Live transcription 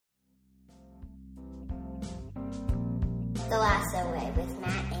The Lasso Way with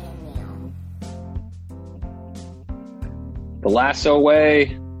Matt and Neil. The Lasso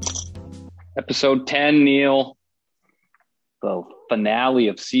Way, episode 10, Neil. The finale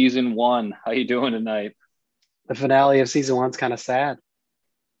of season 1. How you doing tonight? The finale of season 1's kind of sad.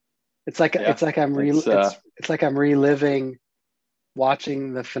 It's like I'm reliving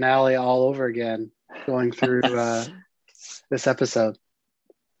watching the finale all over again, going through this episode.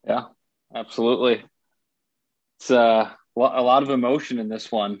 Yeah, absolutely. It's a lot of emotion in this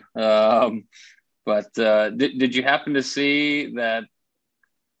one. But did you happen to see that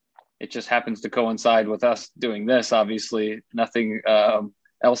it just happens to coincide with us doing this? Obviously, nothing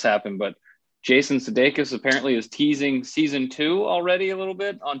else happened, but Jason Sudeikis apparently is teasing season 2 already a little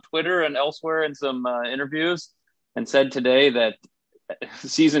bit on Twitter and elsewhere in some interviews, and said today that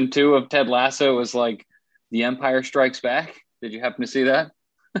season 2 of Ted Lasso is like The Empire Strikes Back. Did you happen to see that?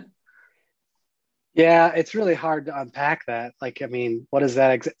 Yeah, it's really hard to unpack that. Like, I mean, what does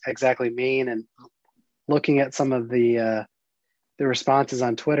that exactly mean? And looking at some of the responses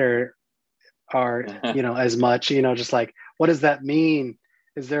on Twitter are, as much, just like, what does that mean?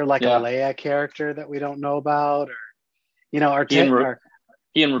 Is there like a Leia character that we don't know about? Or, our he and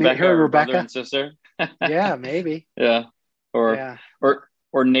Rebecca, her Rebecca, brother and sister. Yeah, maybe. Yeah. Or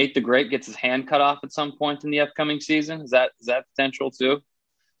Nate the Great gets his hand cut off at some point in the upcoming season. Is that potential too?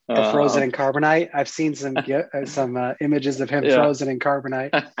 Or frozen in carbonite. I've seen some images of him frozen in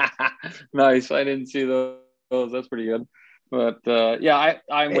carbonite. Nice. I didn't see those. That's pretty good. But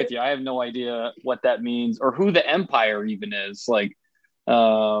I'm with you. I have no idea what that means or who the Empire even is. Like,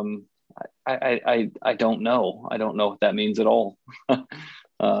 I don't know. I don't know what that means at all. But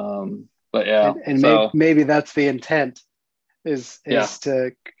yeah, maybe that's the intent is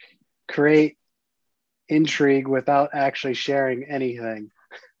to create intrigue without actually sharing anything.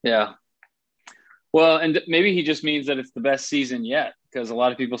 Yeah. Well, and maybe he just means that it's the best season yet, because a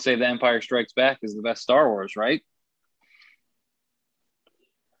lot of people say The Empire Strikes Back is the best Star Wars, right?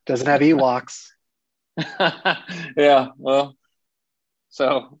 Doesn't have Ewoks. Yeah. Well,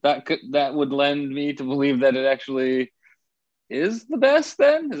 so that would lend me to believe that it actually is the best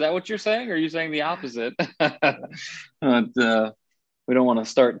then? Is that what you're saying? Or are you saying the opposite? But, we don't want to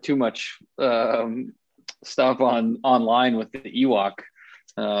start too much stuff online with the Ewok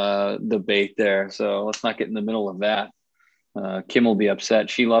debate there. So let's not get in the middle of that. Kim will be upset.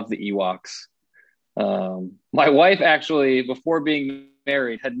 She loved the Ewoks. My wife actually, before being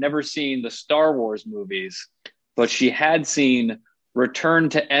married, had never seen the Star Wars movies, but she had seen Return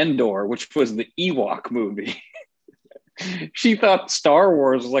to Endor, which was the Ewok movie. She thought Star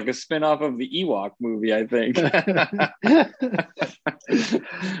Wars was like a spin-off of the Ewok movie, I think. I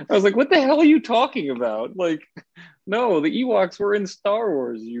was like, what the hell are you talking about? Like, no, the Ewoks were in Star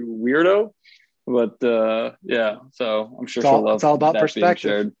Wars, you weirdo. But so I'm sure she'll love it's all about that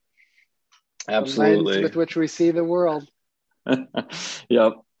perspective. Absolutely. The lens with which we see the world.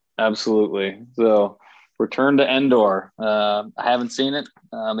 Yep, absolutely. So Return to Endor. I haven't seen it.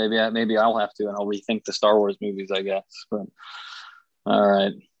 Maybe I'll have to, and I'll rethink the Star Wars movies, I guess. But all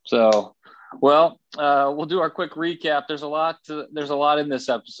right. So, we'll do our quick recap. There's a lot in this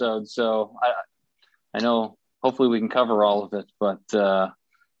episode, so I know hopefully we can cover all of it. But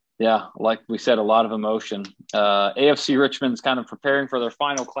like we said, a lot of emotion. AFC Richmond's kind of preparing for their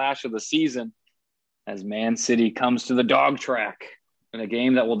final clash of the season as Man City comes to the dog track in a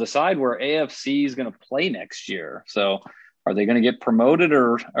game that will decide where AFC is going to play next year. So are they going to get promoted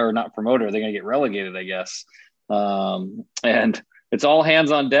or not promoted? Are they going to get relegated, I guess? And it's all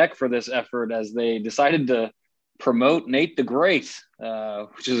hands on deck for this effort as they decided to promote Nate the Great,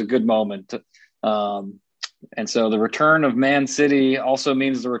 which is a good moment. And so the return of Man City also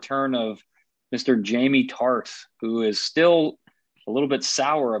means the return of Mr. Jamie Tart, who is still a little bit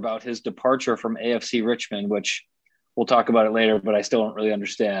sour about his departure from AFC Richmond, which we'll talk about it later, but I still don't really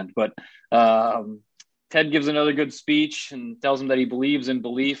understand. But Ted gives another good speech and tells him that he believes in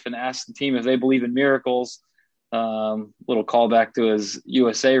belief and asks the team if they believe in miracles. Little callback to his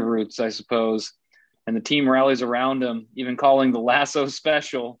USA roots, I suppose. And the team rallies around him, even calling the Lasso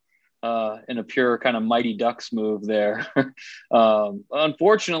Special in a pure kind of Mighty Ducks move there.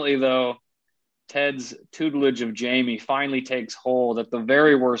 Unfortunately, though, Ted's tutelage of Jamie finally takes hold at the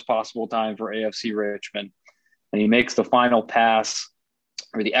very worst possible time for AFC Richmond. And he makes the final pass,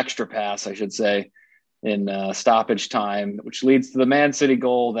 or the extra pass, I should say, in stoppage time, which leads to the Man City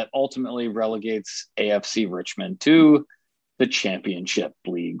goal that ultimately relegates AFC Richmond to the Championship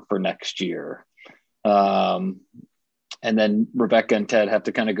League for next year. And then Rebecca and Ted have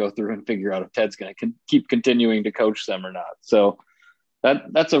to kind of go through and figure out if Ted's going to keep continuing to coach them or not. So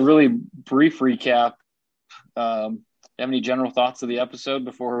that's a really brief recap. And have any general thoughts of the episode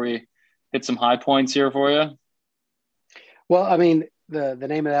before we hit some high points here for you? Well, I mean, the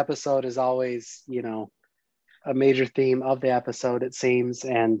name of the episode is always, a major theme of the episode, it seems.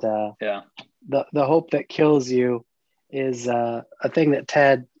 And Yeah. the hope that kills you is a thing that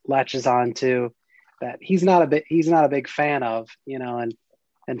Ted latches on to, that he's not a big fan of,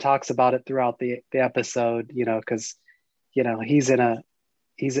 and talks about it throughout the episode, because he's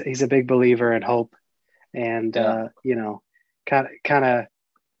a big believer in hope, and kind of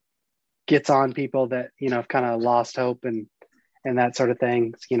gets on people that have kind of lost hope and that sort of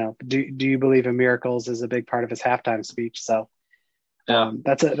thing. Do you believe in miracles is a big part of his halftime speech. So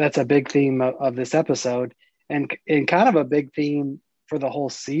that's a big theme of this episode, and kind of a big theme for the whole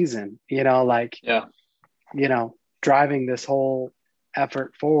season. Driving this whole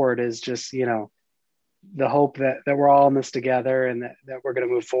effort forward is just the hope that we're all in this together, and that we're going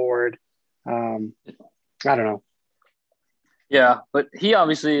to move forward. I don't know. Yeah, but he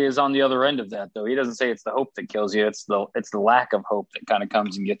obviously is on the other end of that, though. He doesn't say it's the hope that kills you; it's the lack of hope that kind of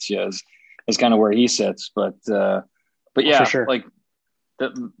comes and gets you. Is kind of where he sits. But yeah, for sure. Like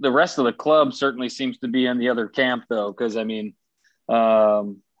the rest of the club certainly seems to be in the other camp, though, because I mean,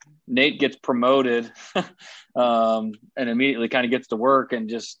 Nate gets promoted, and immediately kind of gets to work, and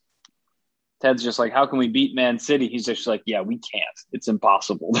just Ted's just like, how can we beat Man City? He's just like, yeah, we can't. It's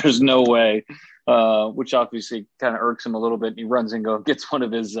impossible. There's no way, which obviously kind of irks him a little bit. He runs and gets one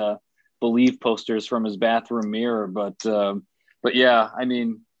of his belief posters from his bathroom mirror. But yeah, I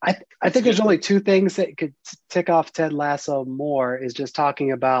mean, I think there's only two things that could tick off Ted Lasso more, is just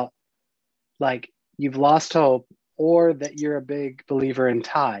talking about like you've lost hope, or that you're a big believer in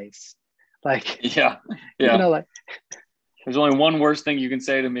ties. Like, yeah. Like, there's only one worse thing you can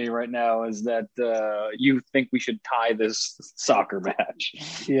say to me right now, is that you think we should tie this soccer match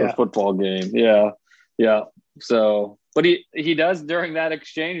or football game. Yeah. So, but he does during that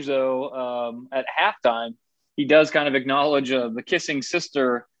exchange, though, at halftime, he does kind of acknowledge the kissing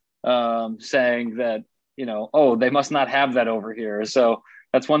sister, saying that, they must not have that over here. So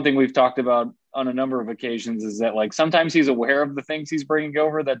that's one thing we've talked about on a number of occasions, is that like sometimes he's aware of the things he's bringing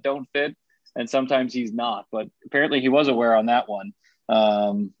over that don't fit, and sometimes he's not. But apparently he was aware on that one,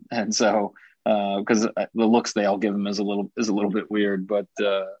 and so because the looks they all give him is a little bit weird. But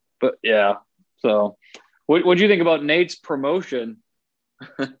yeah. So what do you think about Nate's promotion?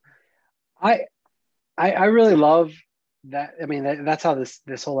 I really love that. I mean, that's how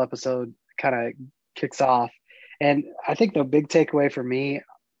this whole episode kind of kicks off, and I think the big takeaway for me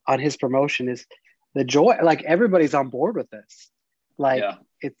on his promotion is the joy. Like, everybody's on board with this. Like,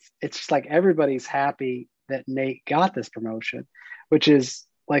 it's just like everybody's happy that Nate got this promotion, which is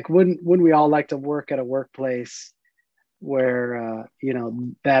like, wouldn't we all like to work at a workplace where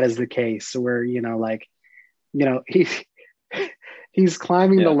that is the case, where he's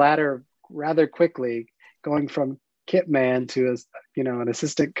climbing the ladder rather quickly, going from kit man to an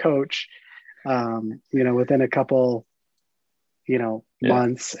assistant coach, within a couple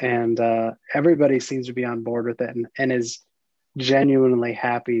months, and everybody seems to be on board with it, and is genuinely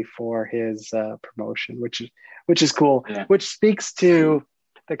happy for his promotion, which is cool, which speaks to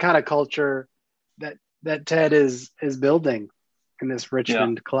the kind of culture that Ted is building in this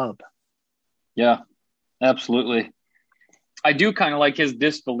Richmond club. Yeah, absolutely. I do kind of like his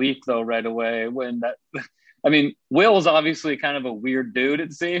disbelief, though, right away when that. I mean, Will's obviously kind of a weird dude,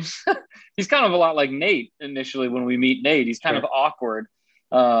 it seems. He's kind of a lot like Nate initially when we meet Nate. He's kind of awkward.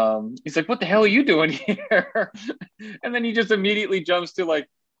 He's like, what the hell are you doing here? And then he just immediately jumps to like,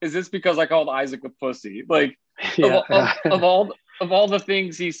 is this because I called Isaac a pussy? Like, of all the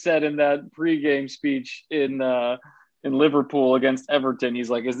things he said in that pregame speech in Liverpool against Everton, he's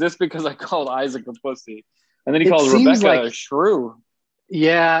like, is this because I called Isaac a pussy? And then he calls Rebecca a shrew.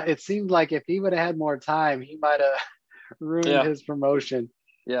 Yeah, it seemed like if he would have had more time, he might have ruined his promotion.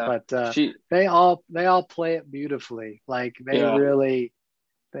 Yeah, but they all play it beautifully. Like they really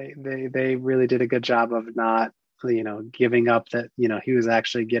did a good job of not giving up that he was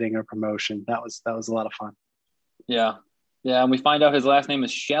actually getting a promotion. That was a lot of fun. Yeah, and we find out his last name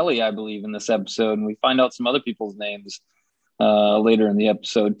is Shelley, I believe, in this episode, and we find out some other people's names later in the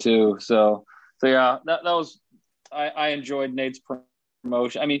episode too. So yeah, that was I enjoyed Nate's promotion.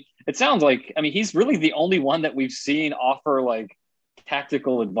 I mean, it sounds like he's really the only one that we've seen offer like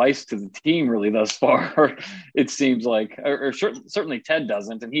tactical advice to the team really thus far. It seems like, or certainly Ted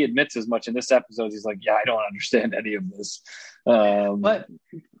doesn't, and he admits as much in this episode. He's like, yeah, I don't understand any of this. But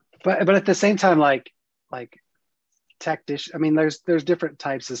at the same time, like tactician. I mean, there's different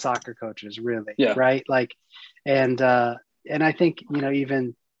types of soccer coaches, really, right? Like, and I think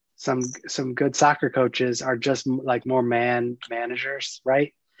even some good soccer coaches are just like more managers,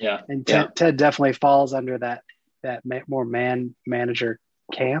 right? Yeah. And Yeah. Ted definitely falls under that more manager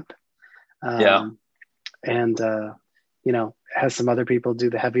camp. And has some other people do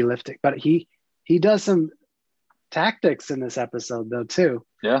the heavy lifting, but he does some tactics in this episode though too.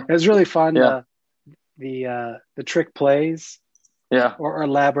 Yeah. It was really fun. Yeah. The trick plays. Yeah. Or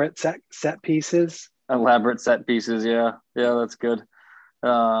elaborate set pieces. Elaborate set pieces. Yeah. Yeah. That's good.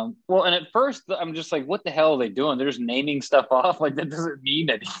 Well, and at first I'm just like, what the hell are they doing? They're just naming stuff off. Like that doesn't mean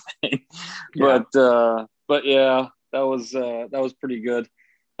anything. Yeah. But yeah, that was pretty good.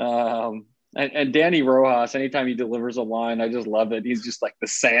 And Danny Rojas, anytime he delivers a line, I just love it. He's just like the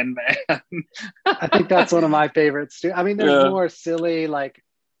Sandman. I think that's one of my favorites too. I mean, there's more silly like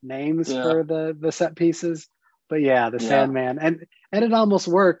names for the set pieces, but the Sandman, and it almost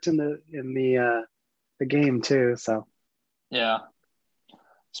worked in the game too. So yeah.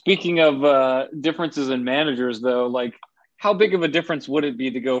 Speaking of differences in managers, though, like how big of a difference would it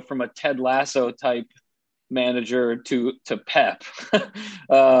be to go from a Ted Lasso type manager to Pep?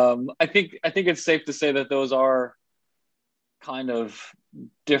 I think it's safe to say that those are kind of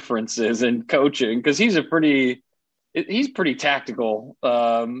differences in coaching, because he's pretty tactical,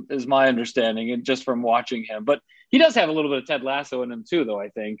 is my understanding, and just from watching him. But he does have a little bit of Ted Lasso in him too, though. I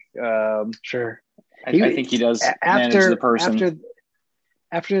think. Sure. I think he does manage the person.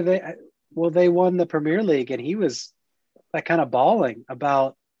 After they won the Premier League, and he was like kind of bawling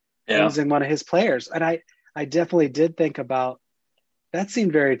about losing one of his players, and I definitely did think about that.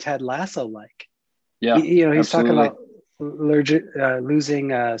 Seemed very Ted Lasso like. Yeah, he's talking about losing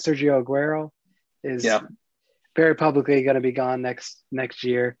Sergio Aguero is very publicly going to be gone next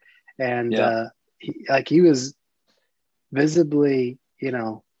year, and he was visibly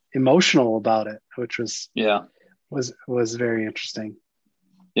emotional about it, which was very interesting.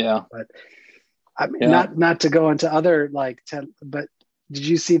 Yeah, but I mean, not to go into other but did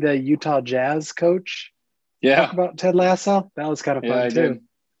you see the Utah Jazz coach? Talk about Ted Lasso? That was kind of fun too. Did.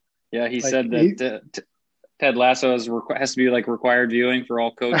 Yeah, he said that Ted Lasso has to be like required viewing for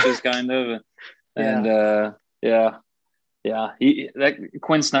all coaches, kind of. And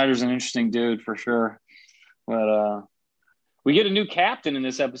Quinn Snyder's an interesting dude for sure. But we get a new captain in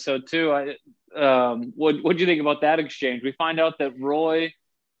this episode too. What do you think about that exchange? We find out that Roy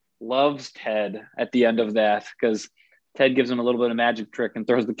loves Ted at the end of that, because Ted gives him a little bit of magic trick and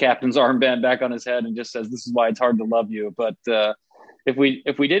throws the captain's armband back on his head and just says, "This is why it's hard to love you." But if we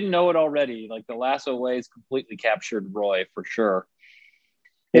didn't know it already, like the Lasso Way has completely captured Roy for sure.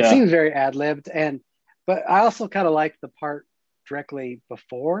 It seems very ad-libbed, but I also kind of like the part directly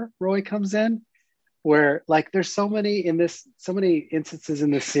before Roy comes in, where like there's so many instances in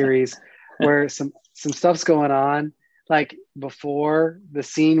this series where some stuff's going on like before the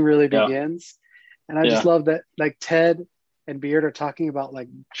scene really begins. And I just love that like Ted and Beard are talking about like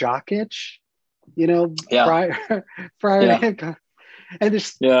jock itch, prior to him. And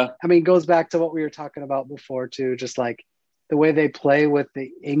just, I mean, goes back to what we were talking about before too, just like the way they play with the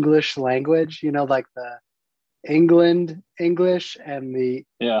English language, like the England English and the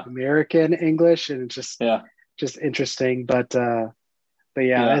American English. And it's just interesting. But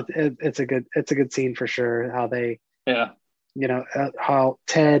it's a good scene for sure. How they, how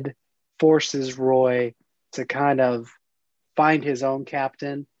Ted forces Roy to kind of find his own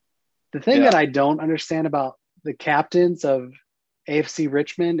captain. The thing that I don't understand about the captains of AFC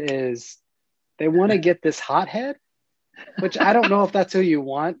Richmond is they want to get this hothead, which I don't know if that's who you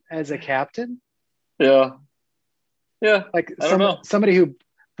want as a captain. Yeah. Yeah. Like somebody who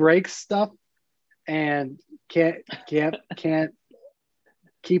breaks stuff and can't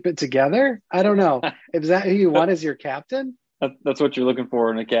keep it together. I don't know. Is that who you want as your captain? That's what you're looking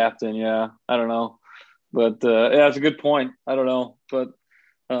for in a captain. Yeah. I don't know. But it's a good point. I don't know. But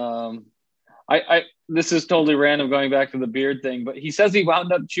this is totally random going back to the beard thing, but he says he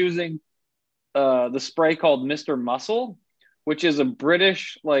wound up choosing the spray called Mr. Muscle, which is a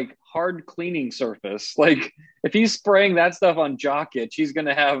British like hard cleaning surface. Like if he's spraying that stuff on Jokic, he's going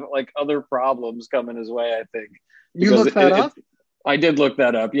to have like other problems coming his way, I think. You looked that up? I did look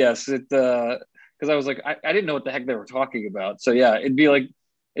that up. Yes. Because I was like, I didn't know what the heck they were talking about. So yeah, it'd be like,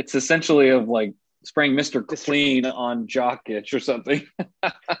 it's essentially of like spraying Mr. Clean on Jokic or something.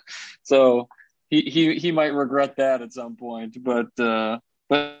 So he might regret that at some point, but Isaac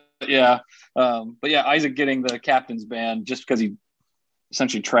getting the captain's ban just because he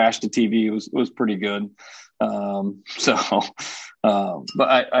essentially trashed the TV was pretty good. But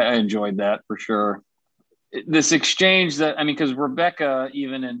I enjoyed that for sure. This exchange because Rebecca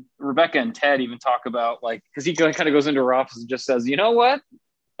and Ted even talk about like, because he kind of goes into her office and just says, you know what?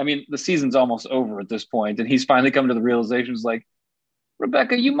 I mean, the season's almost over at this point, and he's finally come to the realization, is like,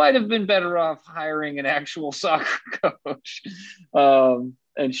 Rebecca, you might have been better off hiring an actual soccer coach.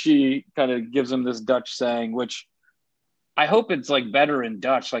 And she kind of gives him this Dutch saying, which I hope it's like better in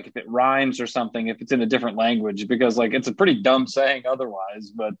Dutch, like if it rhymes or something, if it's in a different language, because like it's a pretty dumb saying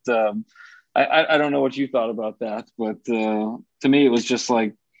otherwise. But I don't know what you thought about that, but to me, it was just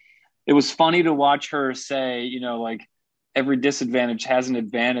like, it was funny to watch her say, you know, like every disadvantage has an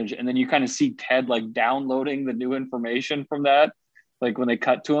advantage. And then you kind of see Ted like downloading the new information from that. Like when they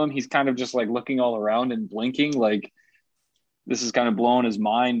cut to him, he's kind of just like looking all around and blinking, like this is kind of blowing his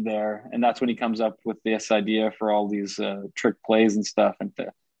mind there. And that's when he comes up with this idea for all these trick plays and stuff, and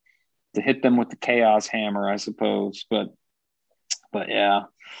to hit them with the chaos hammer, I suppose. But yeah.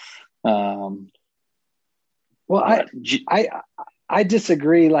 Well, I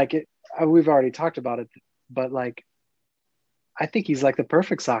disagree. Like we've already talked about it, but like, I think he's like the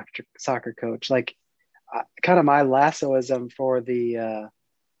perfect soccer coach. Like, kind of my lassoism for the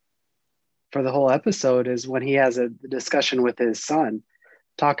whole episode is when he has a discussion with his son,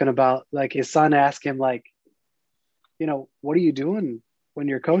 talking about like his son asked him like, you know, what are you doing when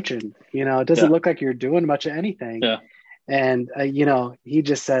you're coaching? You know, it doesn't look like you're doing much of anything. Yeah. And you know, he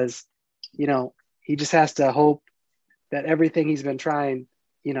just says, you know, he just has to hope that everything he's been trying,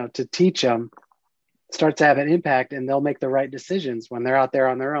 you know, to teach them starts to have an impact, and they'll make the right decisions when they're out there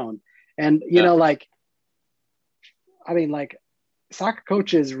on their own. And you know, like, I mean, like, soccer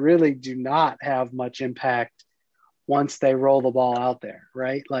coaches really do not have much impact once they roll the ball out there,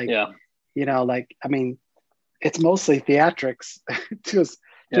 right? Like, you know, like, I mean, it's mostly theatrics to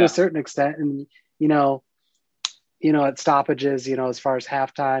a certain extent. And, you know, at stoppages, you know, as far as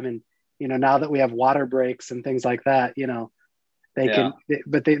halftime, and, you know, now that we have water breaks and things like that, you know, they can,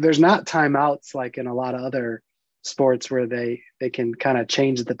 but there's not timeouts like in a lot of other sports where they can kind of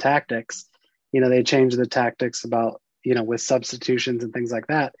change the tactics. You know, they change the tactics about, you know, with substitutions and things like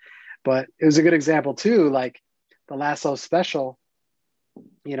that. But it was a good example too, like the Lasso Special,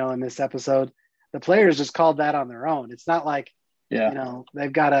 you know, in this episode, the players just called that on their own. It's not like, you know,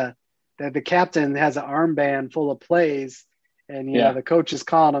 they've got the captain has an armband full of plays, and, you know, the coach is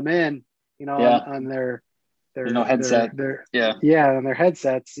calling them in, you know, on their no headset. On their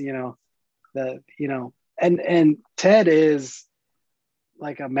headsets, you know, and Ted is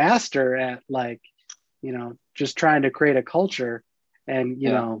like a master at, like, you know, just trying to create a culture, and, you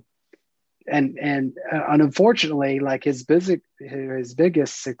know, and unfortunately, like his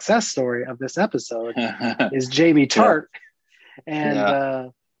biggest success story of this episode is Jamie Tart.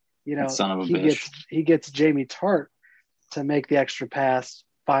 And, you know, he gets Jamie Tart to make the extra pass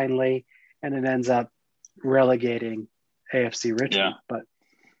finally, and it ends up relegating AFC Richmond. But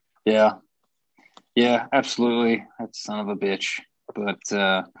yeah, absolutely. That son of a bitch. But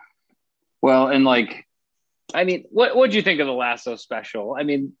well, and like, I mean, what do you think of the Lasso Special? I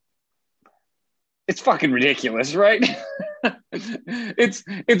mean, it's fucking ridiculous, right?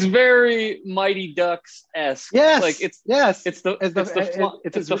 it's very Mighty Ducks-esque. Yes, like it's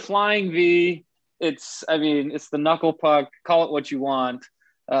the flying V. It's the knuckle puck. Call it what you want.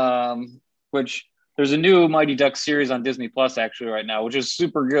 Which there's a new Mighty Ducks series on Disney Plus actually right now, which is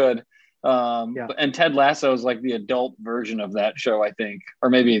super good. And Ted Lasso is like the adult version of that show, I think, or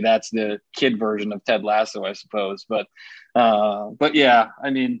maybe that's the kid version of Ted Lasso, I suppose. But yeah,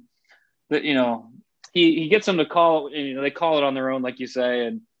 I mean, you know, he gets them to call it, you know, they call it on their own, like you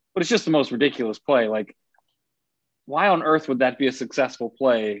say, but it's just the most ridiculous play. Like, why on earth would that be a successful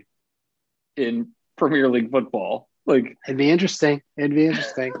play in Premier League football? Like, it'd be interesting.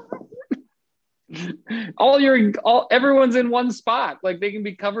 Everyone's in one spot. Like, they can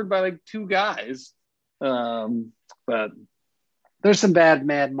be covered by like two guys. But there's some bad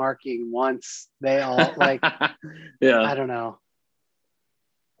man marking once they all like, I don't know.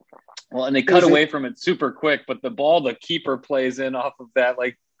 Well, and they cut away from it super quick, but the ball the keeper plays in off of that,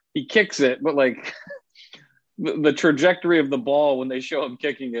 like, he kicks it, but like the trajectory of the ball when they show him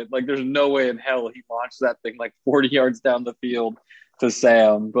kicking it, like, there's no way in hell he launched that thing like 40 yards down the field to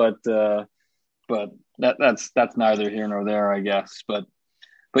Sam. But that's neither here nor there, I guess. But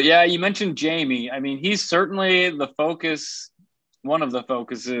yeah, you mentioned Jamie. I mean, he's certainly the focus, one of the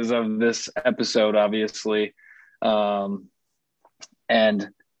focuses of this episode, obviously. And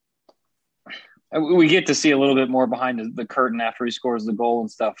we get to see a little bit more behind the curtain after he scores the goal and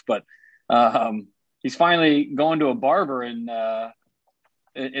stuff. But he's finally going to a barber in the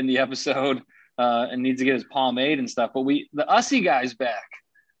episode and needs to get his pomade and stuff. But the Ussy guy's back.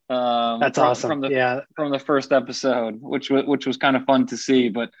 That's awesome. From the first episode, which was kind of fun to see.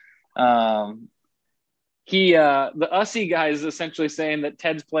 But the Ussy guy is essentially saying that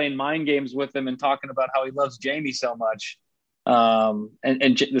Ted's playing mind games with him and talking about how he loves Jamie so much. And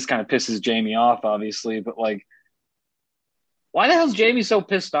this kind of pisses Jamie off, obviously, but like, why the hell is Jamie so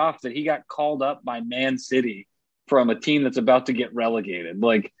pissed off that he got called up by Man City from a team that's about to get relegated?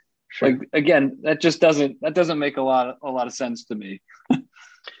 Like, Sure. like again, that doesn't make a lot of sense to me.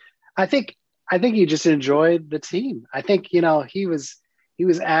 I think he just enjoyed the team. I think, he was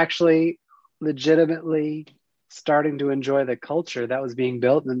actually legitimately starting to enjoy the culture that was being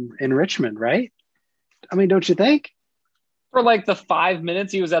built in Richmond, right? I mean, don't you think? For like the 5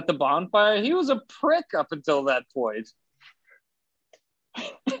 minutes he was at the bonfire, he was a prick up until that point.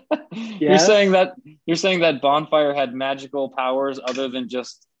 Yes. You're saying that bonfire had magical powers other than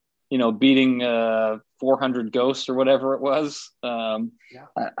just beating 400 ghosts or whatever it was.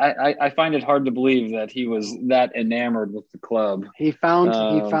 I find it hard to believe that he was that enamored with the club. He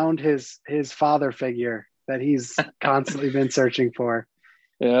found his father figure that he's constantly been searching for.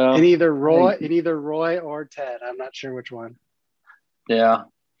 Yeah. In either Roy or Ted. I'm not sure which one. Yeah.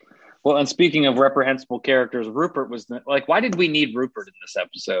 Well, and speaking of reprehensible characters, Rupert was like, why did we need Rupert in this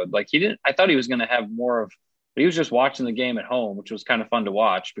episode? Like, I thought he was going to have more of, but he was just watching the game at home, which was kind of fun to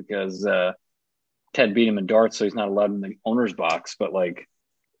watch because Ted beat him in darts, so he's not allowed in the owner's box. But like,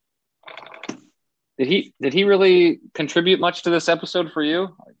 did he really contribute much to this episode for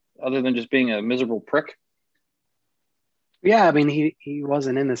you, other than just being a miserable prick? Yeah, I mean, he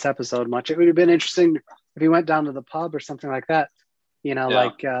wasn't in this episode much. It would have been interesting if he went down to the pub or something like that.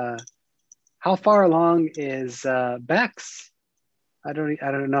 Like how far along is Bex? I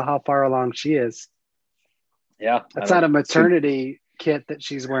don't know how far along she is. Yeah, that's not a maternity kit that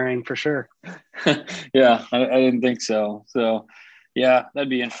she's wearing for sure. Yeah, I didn't think so. So, yeah, that'd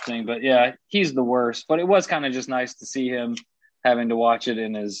be interesting. But yeah, he's the worst. But it was kind of just nice to see him having to watch it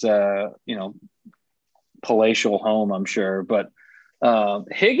in his palatial home, I'm sure. But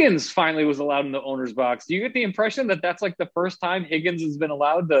Higgins finally was allowed in the owner's box. Do you get the impression that that's like the first time Higgins has been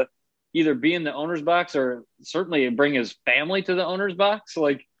allowed to either be in the owner's box or certainly bring his family to the owner's box?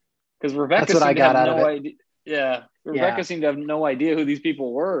 Like, because Rebecca seemed to have no idea. Yeah, Rebecca seemed to have no idea who these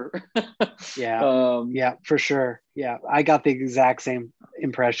people were. Yeah, for sure. Yeah, I got the exact same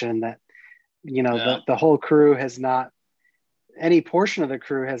impression that the whole crew has not. Any portion of the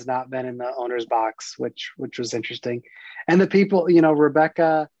crew has not been in the owner's box, which was interesting. And the people,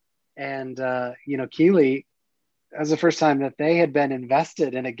 Rebecca and, Keely, that was the first time that they had been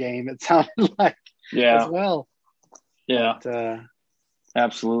invested in a game. It sounded like as well. Yeah, but,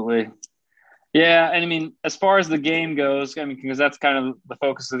 absolutely. Yeah. And I mean, as far as the game goes, I mean, because that's kind of the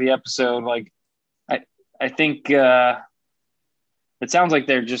focus of the episode. Like, I think it sounds like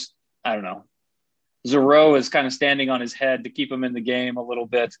they're just, I don't know. Zero is kind of standing on his head to keep him in the game a little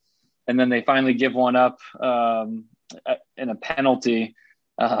bit. And then they finally give one up in a penalty.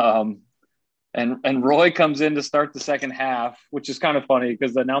 And Roy comes in to start the second half, which is kind of funny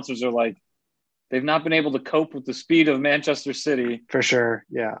because the announcers are like, they've not been able to cope with the speed of Manchester City. For sure,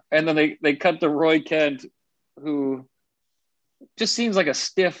 yeah. And then they cut to Roy Kent, who just seems like a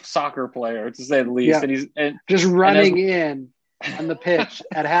stiff soccer player, to say the least. Yeah. And he's just running in on the pitch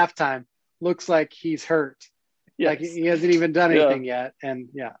at halftime. Looks like he's hurt. Yes. Like he hasn't even done anything yet. And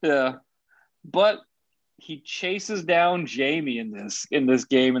yeah. But he chases down Jamie in this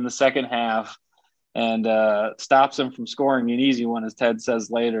game in the second half and stops him from scoring an easy one, as Ted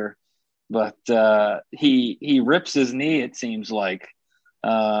says later. But he rips his knee, it seems like,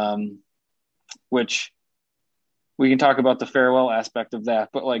 which we can talk about the farewell aspect of that.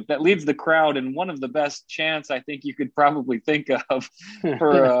 But like that leaves the crowd in one of the best chants I think you could probably think of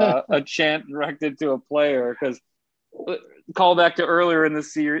for a chant directed to a player. Because call back to earlier in the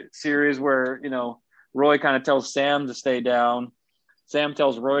series where, Roy kind of tells Sam to stay down. Sam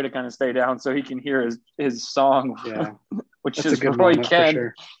tells Roy to kind of stay down so he can hear his song, which that's is Roy Kent.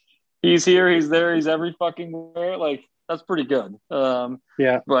 Sure. He's here, he's there, he's every fucking where. Like, that's pretty good. But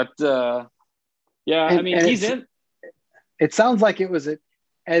I mean, he's in. It sounds like it was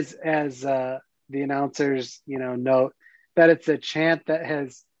as the announcers, note that it's a chant that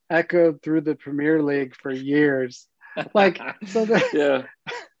has echoed through the Premier League for years. Like, so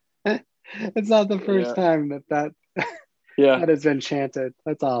it's not the first time that has been chanted.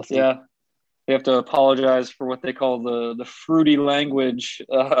 That's awesome. Yeah, they have to apologize for what they call the fruity language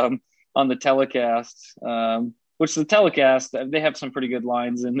on the telecast, which the telecast, they have some pretty good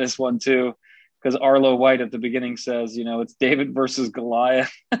lines in this one too. Because Arlo White at the beginning says, it's David versus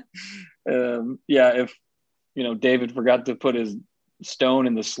Goliath. If, David forgot to put his stone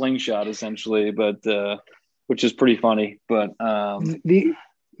in the slingshot, essentially, but which is pretty funny. But the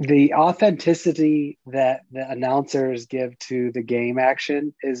the authenticity that the announcers give to the game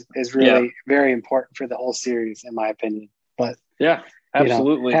action is really very important for the whole series, in my opinion. But yeah,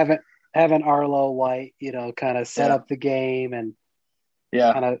 absolutely. Having Arlo White, kind of set up the game and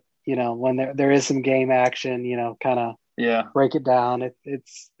kind of, when there is some game action, kind of break it down.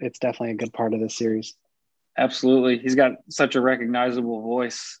 It's definitely a good part of the series. Absolutely. He's got such a recognizable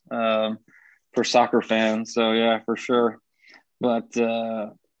voice for soccer fans. So yeah, for sure. But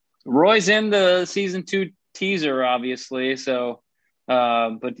Roy's in the season 2 teaser, obviously. So,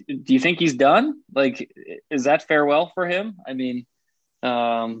 but do you think he's done? Like, is that farewell for him? I mean,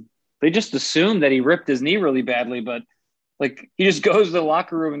 they just assume that he ripped his knee really badly, but like he just goes to the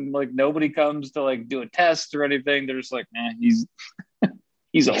locker room and like nobody comes to like do a test or anything. They're just like, man, he's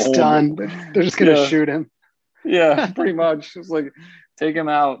old. Done. They're just gonna shoot him. Yeah, pretty much. It's like take him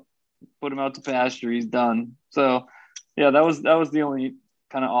out, put him out to pasture. He's done. So yeah, that was the only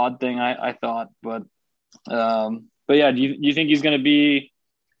kind of odd thing I thought. But yeah, do you think he's gonna be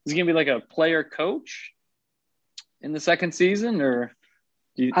like a player coach in the second season, or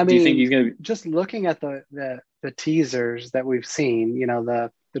do you think he's gonna be just looking at the teasers that we've seen,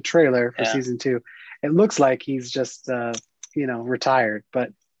 the trailer for season 2, it looks like he's just retired, but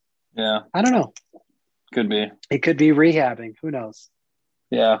I don't know. Could be. It could be rehabbing. Who knows?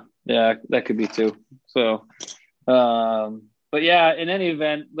 Yeah, that could be too. So, but yeah, in any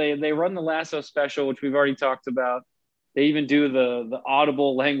event, they run the Lasso Special, which we've already talked about. They even do the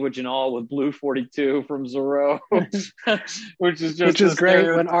audible language and all with Blue 42 from Zorro, which is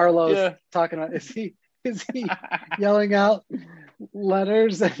great when Arlo's talking about. Is he yelling out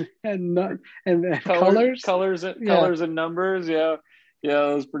letters and colors and numbers? Yeah,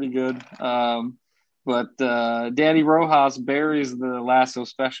 that was pretty good. But Danny Rojas buries the Lasso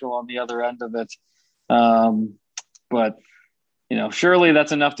Special on the other end of it. But, surely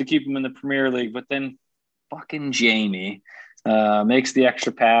that's enough to keep him in the Premier League. But then fucking Jamie makes the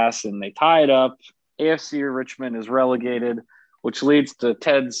extra pass and they tie it up. AFC Richmond is relegated, which leads to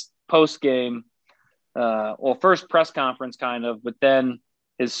Ted's post-game, first press conference kind of, but then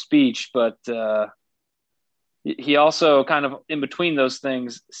his speech. But he also kind of in between those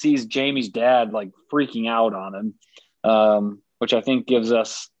things sees Jamie's dad like freaking out on him, which I think gives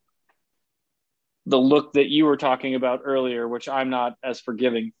us the look that you were talking about earlier, which I'm not as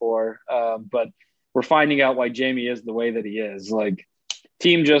forgiving for. But we're finding out why Jamie is the way that he is. Like,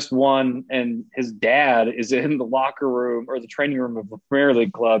 team just won and his dad is in the locker room or the training room of a Premier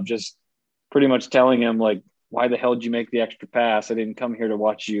League club, just pretty much telling him like, why the hell did you make the extra pass? I didn't come here to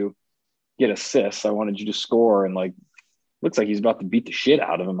watch you get assists. I wanted you to score. And like, looks like he's about to beat the shit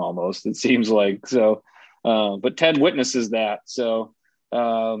out of him almost, it seems like. So, but Ted witnesses that. So,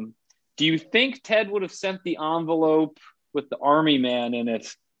 do you think Ted would have sent the envelope with the army man in it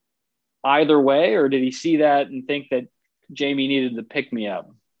either way, or did he see that and think that Jamie needed to pick me up?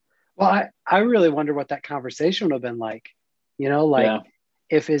 Well, I really wonder what that conversation would have been like,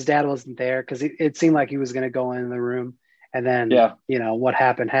 if his dad wasn't there, because it seemed like he was going to go in the room and then, what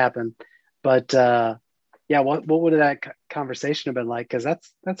happened. But what would that conversation have been like? Because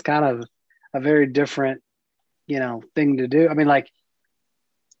that's kind of a very different, thing to do. I mean, like,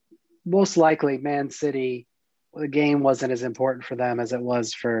 most likely Man City, the game wasn't as important for them as it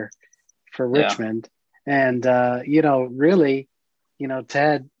was for Richmond. And, really,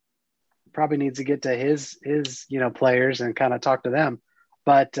 Ted probably needs to get to his players and kind of talk to them.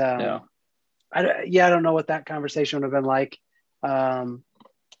 But, I don't know what that conversation would have been like. I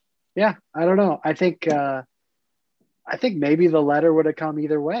don't know. I think maybe the letter would have come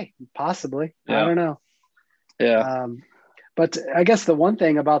either way, possibly. I don't know. Yeah. But I guess the one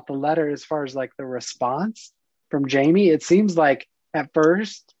thing about the letter, as far as like the response from Jamie, it seems like at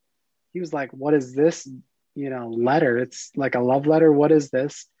first he was like, what is this, letter? It's like a love letter. What is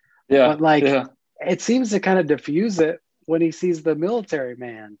this? Yeah. But it seems to kind of diffuse it when he sees the military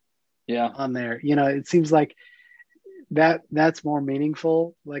man on there. It seems like that's more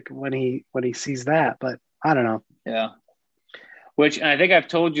meaningful, like when he sees that, but I don't know. Yeah. And I think I've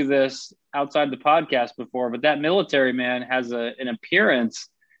told you this outside the podcast before, but that military man has an appearance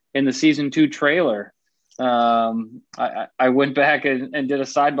in the season 2 trailer. I went back and did a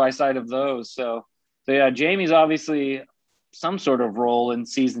side-by-side of those. So yeah, Jamie's obviously some sort of role in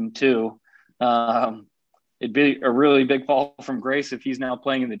season 2. It'd be a really big fall from grace if he's now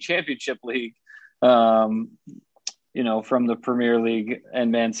playing in the Championship League, from the Premier League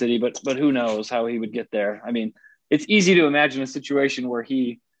and Man City, but who knows how he would get there. I mean, it's easy to imagine a situation where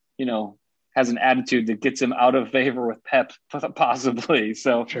he, has an attitude that gets him out of favor with Pep, possibly.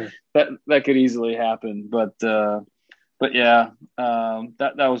 So sure. that could easily happen. But but yeah,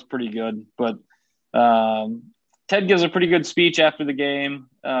 that was pretty good. But Ted gives a pretty good speech after the game,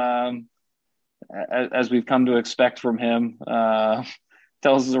 as we've come to expect from him.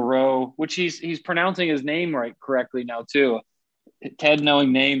 Tells Zero, which he's pronouncing his name correctly now too. Ted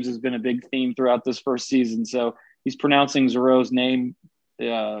knowing names has been a big theme throughout this first season, so he's pronouncing Zero's name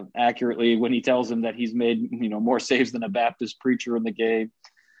accurately when he tells him that he's made more saves than a Baptist preacher in the game,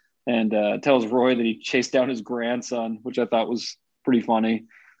 and tells Roy that he chased down his grandson, which I thought was pretty funny.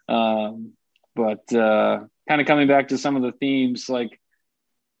 But kind of coming back to some of the themes like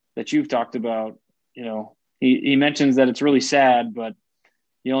that you've talked about, he mentions that it's really sad, but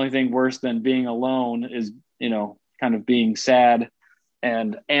the only thing worse than being alone is, kind of being sad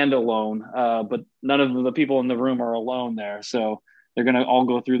and alone. But none of the people in the room are alone there. So they're going to all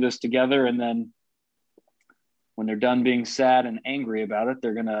go through this together. And then when they're done being sad and angry about it,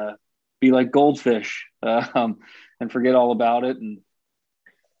 they're going to be like goldfish and forget all about it and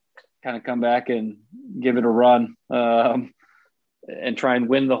kind of come back and give it a run and try and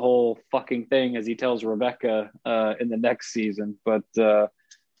win the whole fucking thing, as he tells Rebecca in the next season. But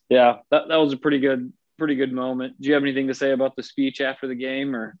yeah, that was a pretty good moment. Do you have anything to say about the speech after the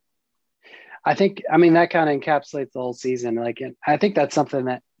game? Or that kind of encapsulates the whole season. I think that's something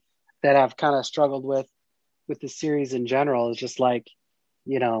that I've kind of struggled with the series in general, is just how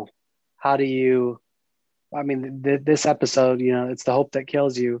do you, this episode, it's the hope that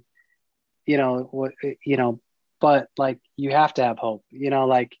kills you, but you have to have hope,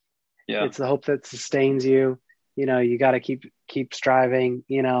 it's the hope that sustains you. You got to keep striving,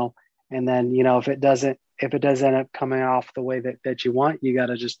 and then, if it does end up coming off the way that you want, you got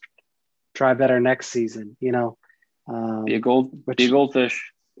to just try better next season, be a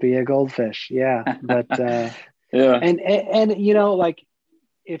goldfish. Be a goldfish. Yeah. But, yeah. And,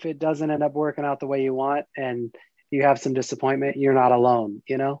 if it doesn't end up working out the way you want and you have some disappointment, you're not alone,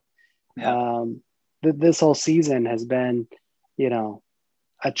 Yeah. This whole season has been, a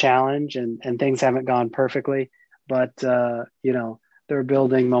challenge and things haven't gone perfectly, but, they're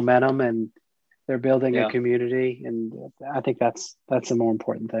building momentum and they're building a community. And I think that's the more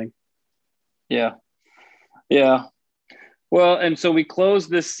important thing. Yeah. Yeah. Well, and so we close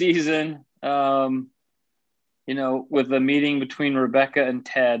this season, with a meeting between Rebecca and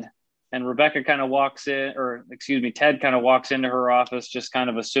Ted. And Rebecca kind of Ted kind of walks into her office, just kind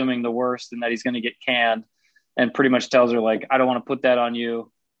of assuming the worst and that he's going to get canned, and pretty much tells her, I don't want to put that on you.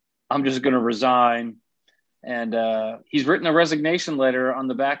 I'm just going to resign. And he's written a resignation letter on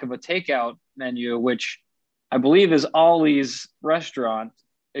the back of a takeout menu, which I believe is Ollie's restaurant.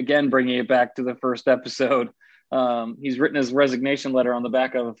 Again, bringing it back to the first episode. He's written his resignation letter on the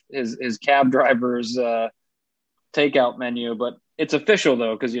back of his cab driver's takeout menu, but it's official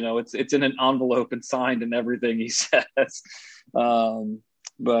though, because it's in an envelope and signed and everything, he says.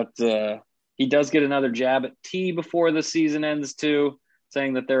 But he does get another jab at tea before the season ends too,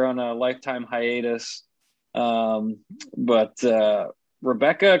 saying that they're on a lifetime hiatus. But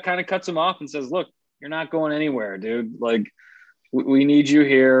Rebecca kind of cuts him off and says, "Look, you're not going anywhere, dude. We need you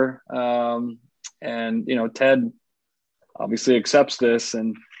here." And Ted obviously accepts this,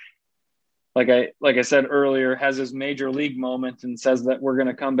 and like I said earlier, has his major league moment and says that we're going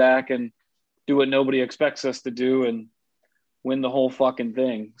to come back and do what nobody expects us to do and win the whole fucking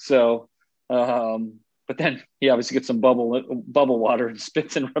thing. So, but then he obviously gets some bubble water and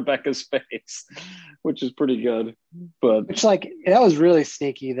spits in Rebecca's face, which is pretty good. But that was really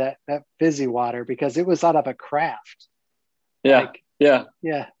sneaky, that fizzy water, because it was out of a craft. Yeah. Yeah.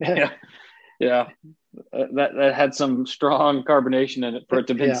 That had some strong carbonation in it for it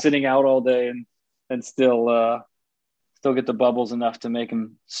to have been sitting out all day and still get the bubbles enough to make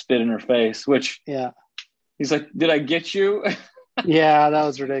him spit in her face, which he's like, "Did I get you?" Yeah, that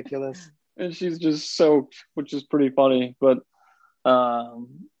was ridiculous. And she's just soaked, which is pretty funny. But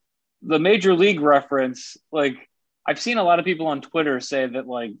the major league reference, I've seen a lot of people on Twitter say that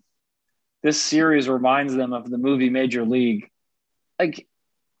this series reminds them of the movie Major League.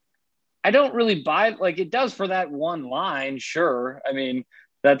 I don't really buy it. It does for that one line, sure. I mean,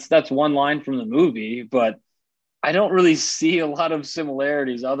 that's one line from the movie, but I don't really see a lot of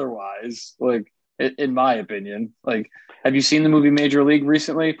similarities otherwise, in my opinion. Have you seen the movie Major League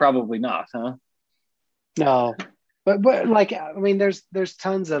recently? Probably not, huh? No. But there's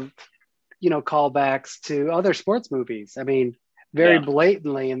tons of, callbacks to other sports movies. I mean, very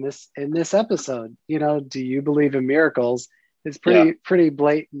blatantly in this episode, do you believe in miracles? It's pretty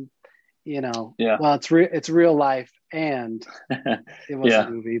blatant. Well, it's real life and it was a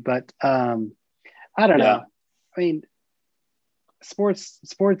movie, but I don't know. I mean,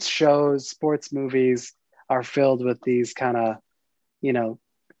 sports shows, sports movies are filled with these kind of, you know,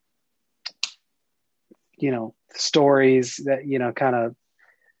 stories that, kind of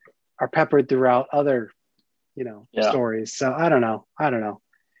are peppered throughout other, stories. So I don't know.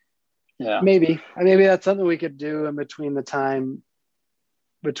 Yeah. Maybe that's something we could do in between the time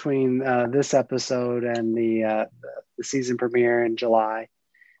between this episode and the season premiere in July,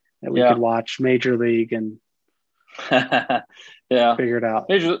 that we could watch Major League and figure it out.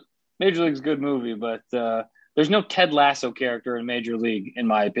 Major League's a good movie, but there's no Ted Lasso character in Major League, in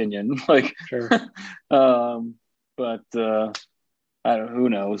my opinion. Like, sure. But I don't know, who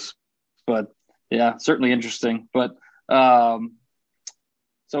knows? But yeah, certainly interesting. But so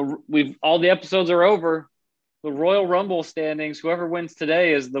all the episodes are over. The Royal Rumble standings, whoever wins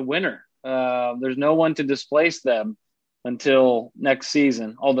today is the winner. There's no one to displace them until next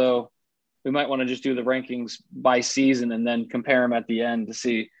season. Although we might want to just do the rankings by season and then compare them at the end to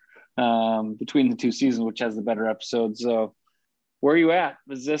see between the two seasons, which has the better episodes. So where are you at?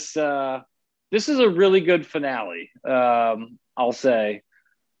 Is this a really good finale, I'll say.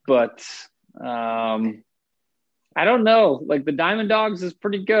 But I don't know. Like, the Diamond Dogs is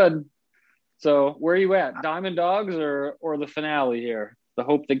pretty good. So where are you at? Diamond Dogs or the finale here? The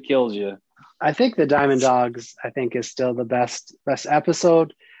hope that kills you. I think the Diamond Dogs, is still the best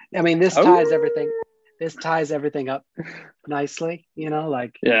episode. I mean, this ties everything. This ties everything up nicely.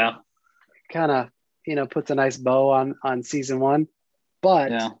 Kind of, puts a nice bow on season one.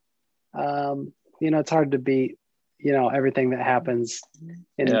 But it's hard to beat, everything that happens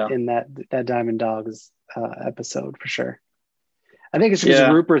in that Diamond Dogs episode for sure. I think it's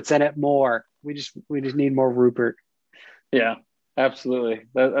because Rupert's in it more. We just need more Rupert. Yeah, absolutely.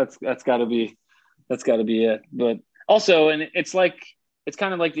 That's got to be it. But also, and it's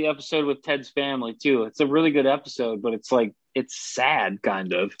kind of like the episode with Ted's family too. It's a really good episode, but it's sad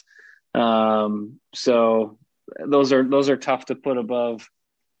kind of. So those are tough to put above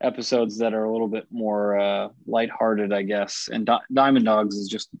episodes that are a little bit more lighthearted, I guess. And Diamond Dogs is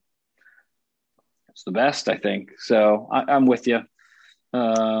just it's the best, I think. So I'm with you.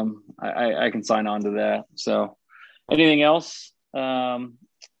 I can sign on to that. So anything else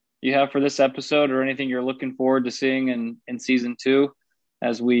you have for this episode, or anything you're looking forward to seeing in season 2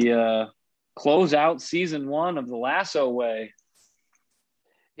 as we close out season 1 of the Lasso Way?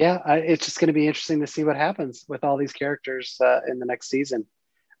 Yeah, it's just going to be interesting to see what happens with all these characters in the next season.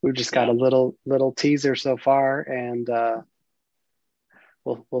 We've just got a little teaser so far, and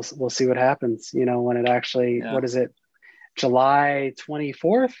we'll see what happens. When it actually, what is it? July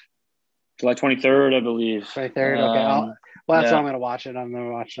 24th? July 23rd, I believe. 23rd, okay. That's when I'm going to watch it. I'm going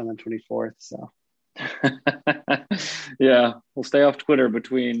to watch it on the 24th. So, yeah, we'll stay off Twitter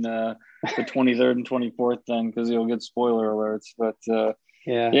between the 23rd and 24th then, because you'll get spoiler alerts. But so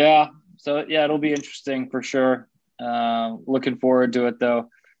it'll be interesting for sure. Looking forward to it though.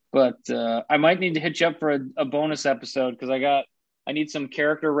 But I might need to hit you up for a bonus episode, because I need some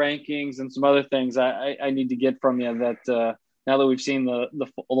character rankings and some other things I need to get from you that now that we've seen the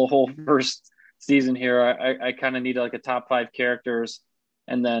whole first season here, I kind of need like a top 5 characters,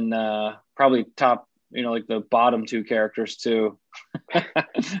 and then probably top, like the bottom 2 characters too.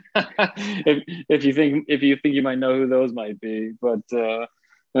 if you think you might know who those might be, but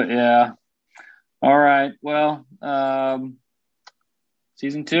yeah. All right. Well,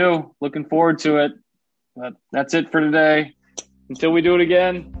 season 2, looking forward to it. But that's it for today. Until we do it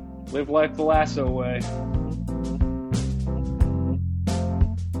again, live life the Lasso way.